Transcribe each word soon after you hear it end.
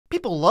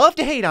People love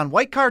to hate on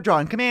white card draw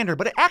in Commander,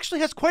 but it actually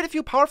has quite a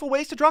few powerful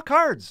ways to draw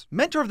cards.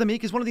 Mentor of the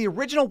Meek is one of the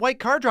original white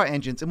card draw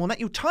engines and will net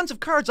you tons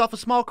of cards off of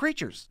small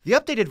creatures. The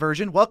updated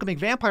version, Welcoming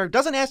Vampire,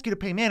 doesn't ask you to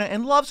pay mana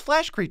and loves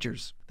flash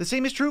creatures. The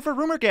same is true for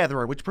Rumor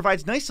Gatherer, which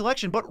provides nice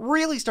selection but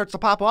really starts to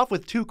pop off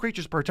with 2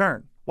 creatures per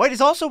turn. White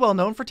is also well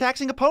known for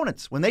taxing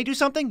opponents. When they do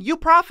something, you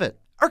profit.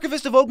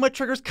 Archivist of Ogma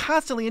triggers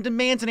constantly and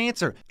demands an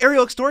answer.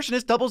 Aerial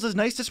Extortionist doubles as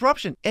nice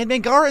disruption. And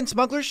Mangara and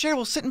Smuggler's Share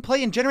will sit and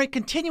play and generate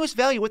continuous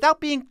value without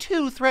being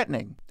too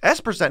threatening.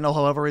 Esper Sentinel,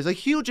 however, is a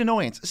huge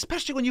annoyance,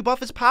 especially when you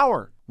buff his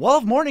power. Wall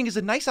of Mourning is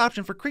a nice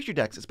option for creature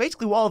decks. It's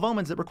basically Wall of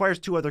Omens that requires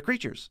 2 other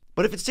creatures.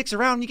 But if it sticks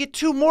around, you get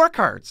 2 more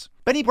cards.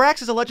 Benny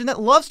Brax is a legend that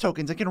loves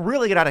tokens and can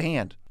really get out of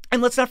hand. And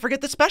let's not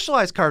forget the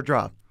specialized card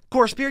draw.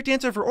 Core Spirit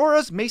Dancer for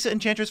auras, Mesa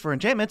Enchantress for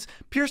enchantments,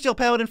 Pure Steel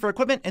Paladin for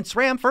equipment, and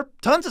SRAM for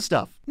tons of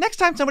stuff. Next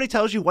time somebody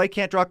tells you white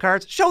can't draw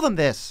cards, show them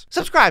this.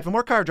 Subscribe for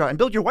more card draw and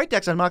build your white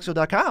decks on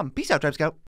Moxo.com. Peace out, Tribe Scout.